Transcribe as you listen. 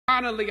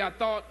finally, I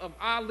thought of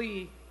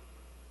Ali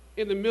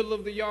in the middle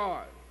of the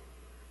yard,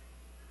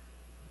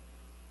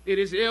 in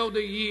his elder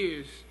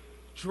years,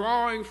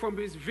 drawing from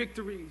his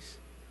victories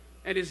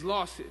and his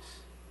losses.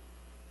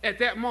 At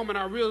that moment,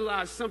 I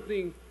realized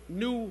something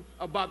new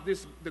about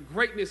the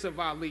greatness of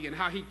Ali and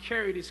how he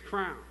carried his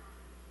crown.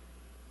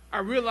 I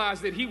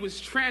realized that he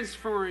was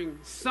transferring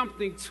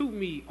something to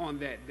me on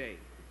that day.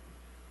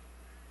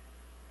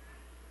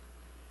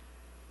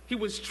 He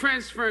was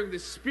transferring the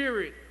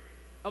spirit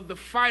of the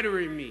fighter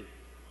in me.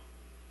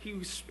 He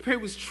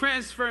was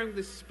transferring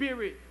the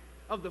spirit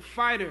of the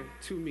fighter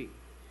to me.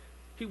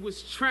 He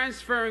was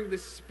transferring the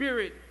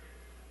spirit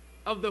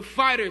of the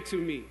fighter to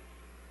me.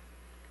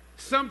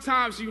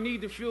 Sometimes you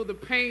need to feel the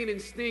pain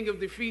and sting of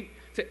defeat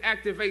to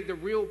activate the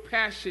real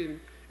passion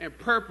and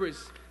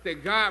purpose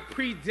that God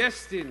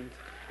predestined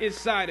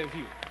inside of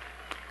you.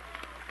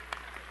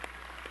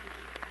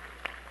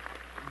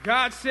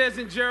 God says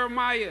in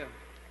Jeremiah,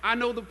 I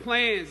know the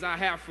plans I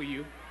have for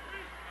you.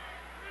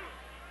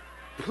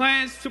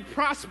 Plans to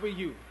prosper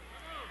you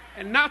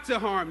and not to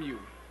harm you.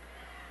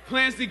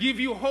 Plans to give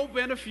you hope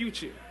and a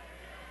future.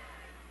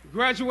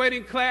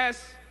 Graduating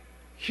class,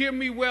 hear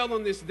me well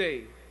on this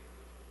day.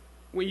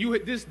 When you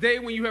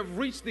have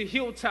reached the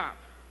hilltop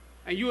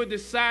and you are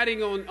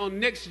deciding on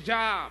next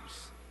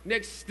jobs,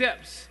 next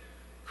steps,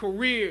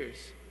 careers,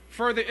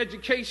 further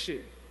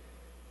education,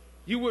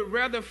 you would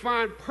rather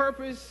find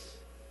purpose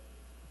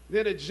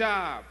than a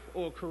job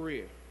or a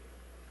career.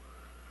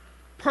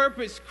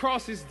 Purpose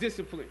crosses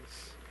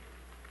disciplines.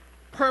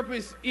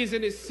 Purpose is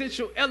an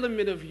essential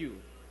element of you.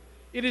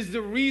 It is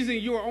the reason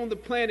you are on the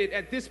planet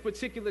at this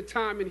particular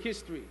time in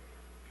history.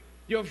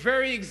 Your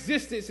very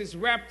existence is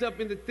wrapped up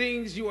in the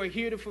things you are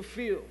here to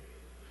fulfill.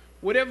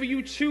 Whatever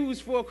you choose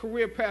for a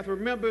career path,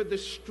 remember the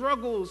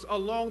struggles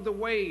along the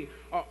way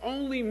are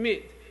only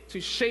meant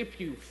to shape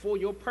you for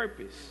your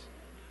purpose.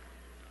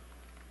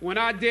 When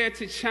I dare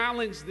to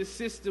challenge the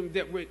system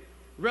that would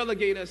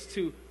relegate us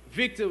to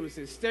victims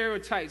and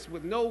stereotypes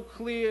with no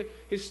clear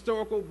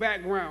historical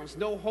backgrounds,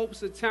 no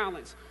hopes or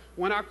talents,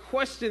 when I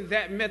questioned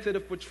that method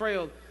of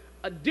portrayal,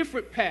 a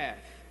different path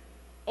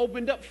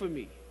opened up for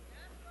me.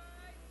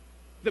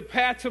 The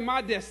path to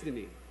my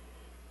destiny.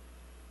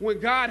 When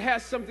God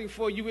has something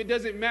for you, it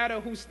doesn't matter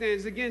who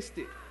stands against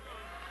it.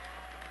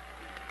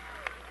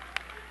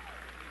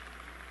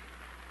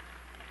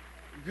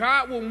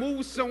 God will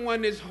move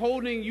someone that's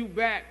holding you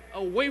back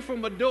away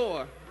from a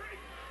door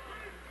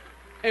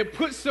and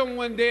put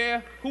someone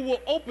there who will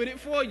open it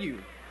for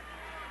you.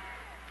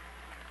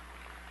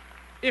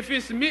 If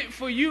it's meant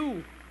for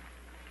you,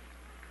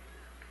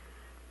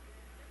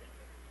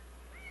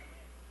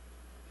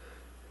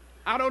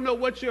 I don't know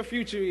what your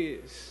future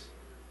is,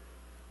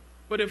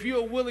 but if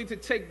you're willing to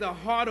take the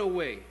harder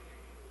way,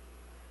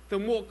 the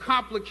more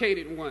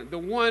complicated one, the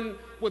one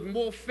with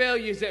more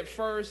failures at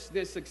first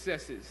than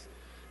successes,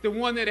 the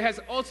one that has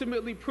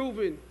ultimately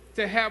proven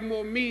to have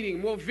more meaning,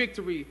 more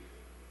victory,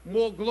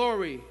 more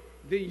glory,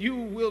 then you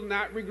will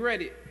not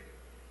regret it.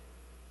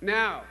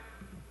 Now,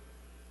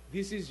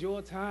 this is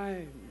your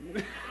time.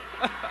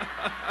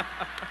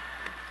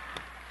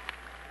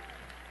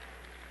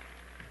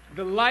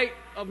 The light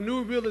of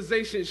new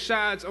realization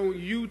shines on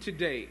you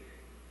today.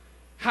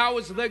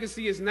 Howard's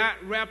legacy is not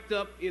wrapped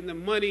up in the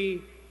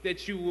money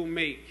that you will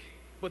make,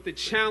 but the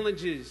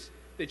challenges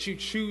that you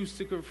choose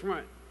to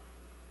confront.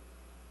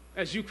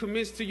 As you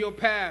commit to your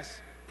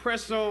past,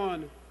 press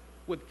on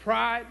with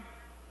pride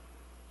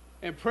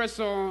and press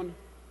on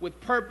with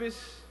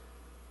purpose.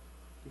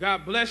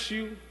 God bless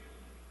you.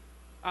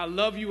 I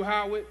love you,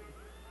 Howard.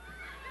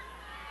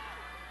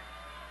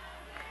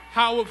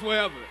 Howard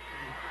forever.